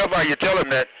 Dynomite, be careful how you tell him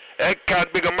that. That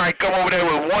cot bigger might come over there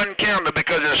with one candle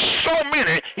because there's so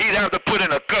many he'd have to put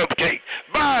in a cupcake.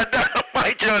 Bye,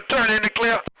 Dynomite, you'll turn in the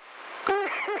clip.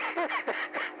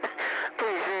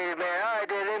 Appreciate it, man. All right,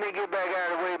 then, let me get back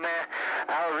out of the way, man.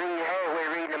 I was halfway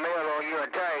reading the mail on you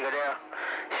and Tiger there.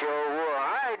 Sure will. All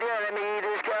right, then, let me eat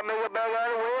this cat, make it back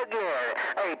out of the way.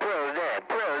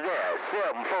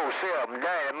 107,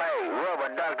 Dynamite,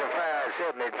 Rubber Dr.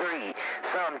 573,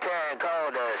 sometime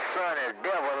called the Son of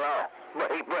Devil Law.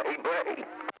 Break.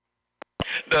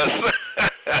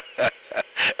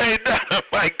 Hey,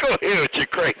 Dynamite, go ahead with your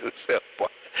crazy self, boy.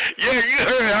 Yeah, you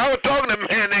heard. I was talking to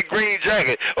man that green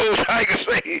jacket. Old Tiger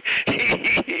say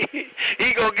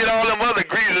he gonna get all them other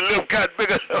greasy lips got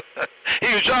bigger.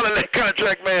 He was trying to let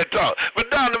contract man talk.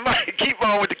 But Dynamite, keep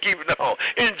on with the keeping on.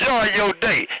 Enjoy your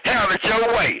day. Have it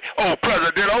your way. Oh,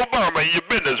 President Obama, your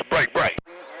business break. Yeah, right.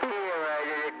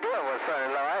 The devil's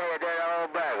son-in-law. I had that all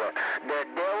backward. The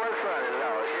devil's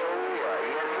son-in-law. Sure will.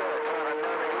 Yes, sir.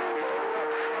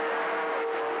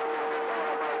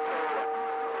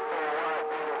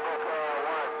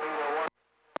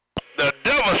 The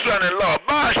devil's son-in-law.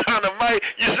 By Dynamite,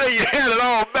 you say you had it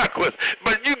all backwards,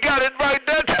 but you got it right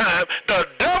that time. The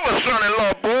devil's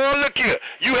son-in-law, boy, look here.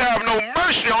 You have no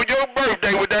mercy on your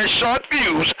birthday with that short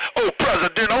fuse. Oh,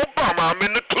 President Obama, I'm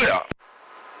in the clear.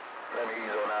 Let me ease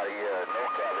on out of here. No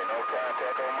copy, no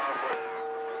contact on my foot.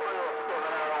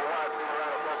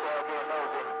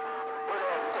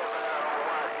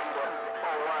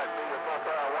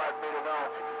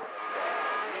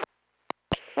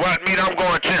 What mean I'm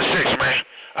going 10-6, man.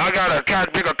 I got a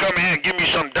cotton picker come here and give me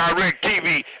some direct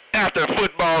TV after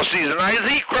football season. Now, is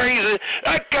he crazy?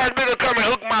 That cotton picker come and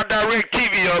hook my direct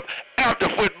TV up after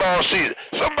football season.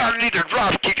 Somebody need to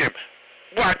drop kick him.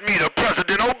 What me, the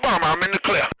President Obama, I'm in the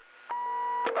clear.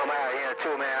 I'm out here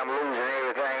too, man. I'm losing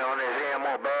everything on this here. I'm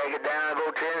gonna bag it down and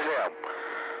go 10-7.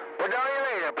 But don't you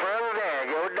later, President,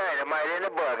 your Dynamite in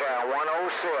the Buckeye,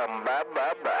 107.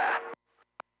 Bye.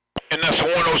 And that's a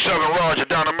 107 Roger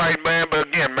Dynamite, man. But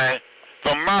again, man,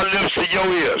 from my lips to your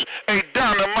ears. Hey,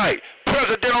 Dynamite,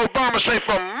 President Obama say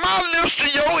from my lips to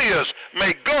your ears,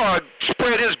 may God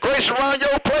spread his grace around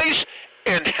your place,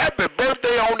 and happy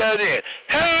birthday on that end.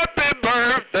 Happy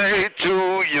birthday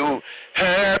to you.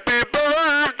 Happy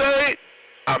birthday.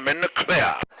 I'm in the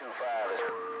clear.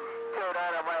 Tell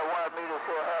Dynamite want me to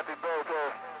say happy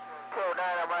birthday. Tell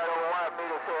Dynamite don't want me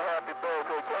to say happy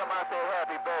birthday. Tell him I say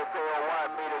happy birthday or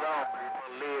want me to go.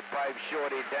 Lead pipe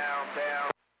shorty downtown.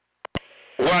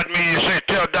 What me you say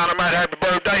tell Dynamite happy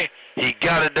birthday? He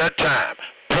got it that time.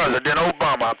 President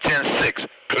Obama, I'm 10-6.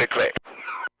 Click.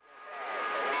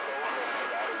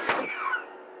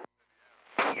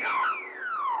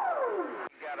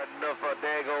 Got enough of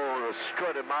daggone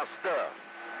strutting my stuff.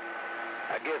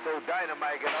 I guess old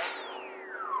Dynamite got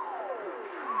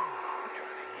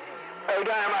Hey,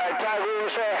 Dynamite, Tiger will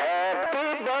say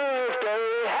happy birthday.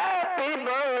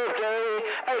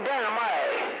 Hey,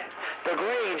 Dynamite, the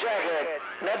green jacket,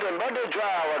 nothing but the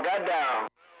driver got down.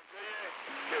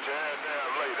 Get your hand down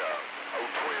later.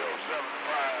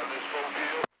 01275, this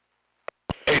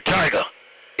 4 Hey, Tiger,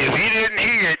 if he didn't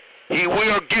hear it, he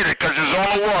will get it because it's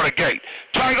on the Watergate.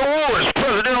 Tiger Woods,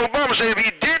 President Obama said if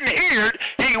he didn't hear it,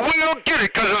 he will get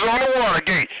it because it's on the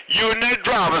Watergate. You and that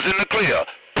driver's in the clear.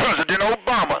 President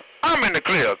Obama, I'm in the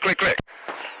clear. Click.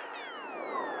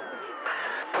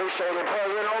 Appreciate it,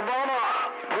 President Obama.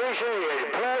 Appreciate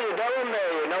it. Pleasure, double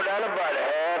million, no doubt about it.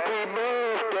 Happy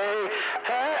birthday.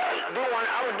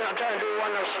 I'm trying to do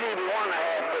one of Stevie Wonder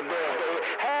happy birthday.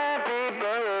 Happy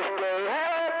birthday.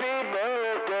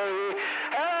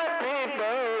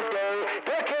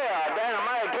 Take care,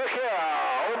 Dynamite. Take care,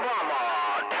 Obama.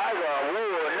 Tiger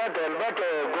Woods, nothing but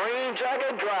the green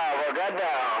jacket driver got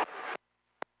down.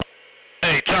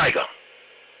 Hey, Tiger,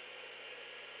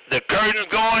 the curtain's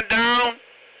going down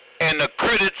and the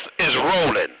credits is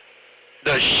rolling.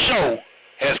 The show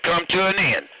has come to an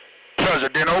end.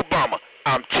 President Obama,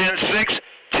 I'm 10-6,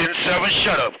 10-7,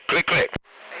 shut up. Click.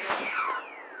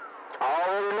 I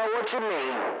already know what you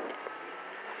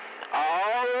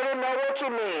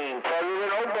mean.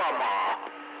 President Obama.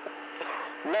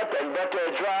 Nothing but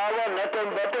the driver.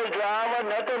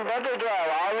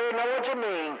 I already know what you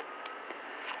mean.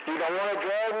 You don't want to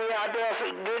drag me out there to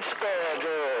get scared,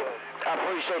 I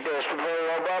appreciate this,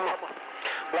 President Obama.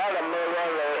 A lot of them may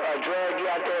want to drag you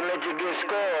out there and let you get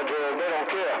scared, they don't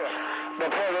care.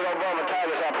 But President Obama,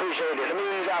 Tigers, I appreciate it. Let me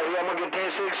ease out here, I'm going to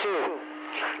get 10-6 too.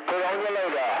 Put on your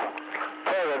later.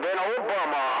 President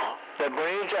Obama, the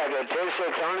green jacket,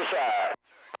 10-6 on the side.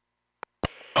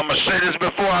 I'm going to say this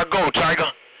before I go,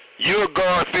 Tiger. You're a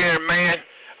God-fearing man.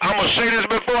 I'm going to say this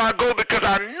before I go because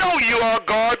I know you are a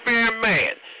God-fearing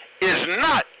man. It's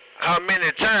not how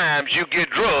many times you get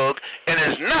drugged, and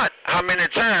it's not how many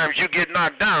times you get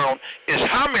knocked down. It's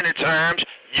how many times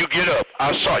you get up.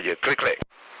 I saw you. Click.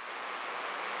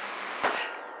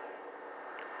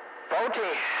 14,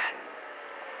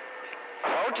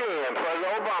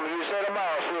 President Obama, you said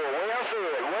about it. Well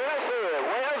said.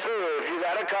 If you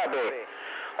got a copy.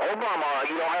 Obama,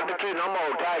 you don't have to keep no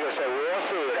more. Tiger said, we'll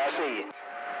see it. I see you.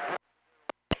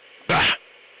 Bye.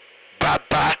 Bye,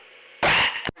 bye, bye.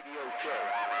 Radio check.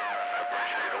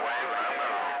 Appreciate the way.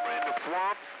 I'm in the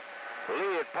swamps.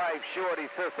 Lead pipe, Shorty,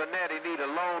 Cincinnati need a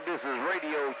long distance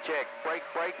radio check. Break,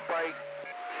 break, break.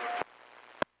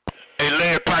 Hey,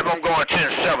 lead pipe, I'm going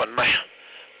 10-7, man.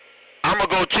 I'm going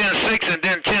to go 10-6 and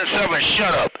then 10-7,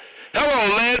 shut up.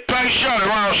 Hello, lead pipe, shut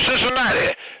around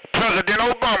Cincinnati. President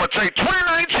Obama take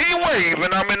 2019 wave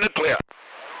and I'm in the clear. 2019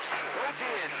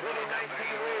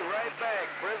 wave right back.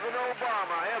 President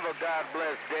Obama, have a God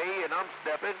bless day and I'm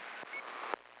stepping.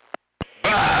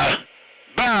 Bye.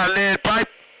 Bye, lead pipe.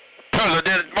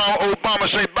 President Obama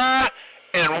say bye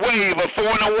and wave a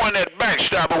 4-1 at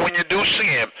backstabber when you do see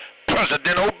him.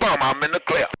 President Obama, I'm in the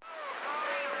clear.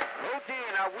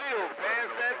 Routine, I will pass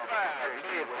that fire.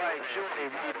 Lead pipe, Shorty,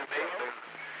 read the paper.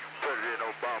 President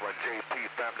Obama, JP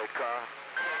family car.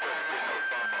 President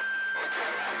Obama,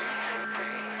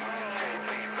 JP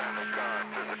family car,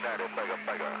 Cincinnati,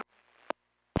 bigger.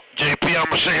 JP, I'm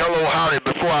going to say hello, howdy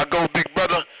before I go, big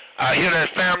brother. I hear that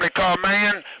family car,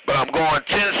 man, but I'm going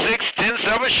 10-6,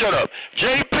 10-7, shut up.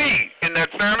 JP in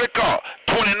that family car.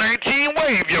 2019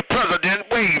 wave, your president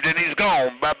waved and he's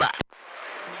gone. Bye-bye.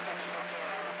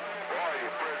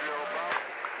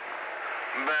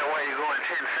 Man, why you going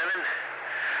 10-7?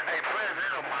 Hey,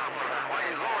 President Obama, why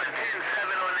you going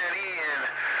 10-7 on that end?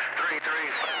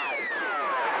 335.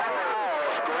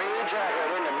 Screen jacket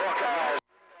in the Buckeyes.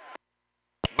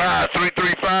 Bye,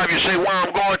 335. You say why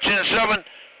I'm going 10-7?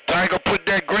 Tiger put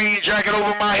that green jacket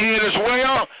over my head as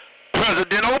well.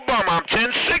 President Obama, I'm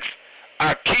 10-6.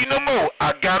 I key no more.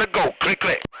 I gotta go. Click,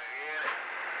 click.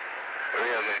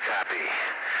 Real good copy.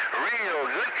 Real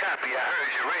good copy. I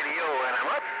heard your radio.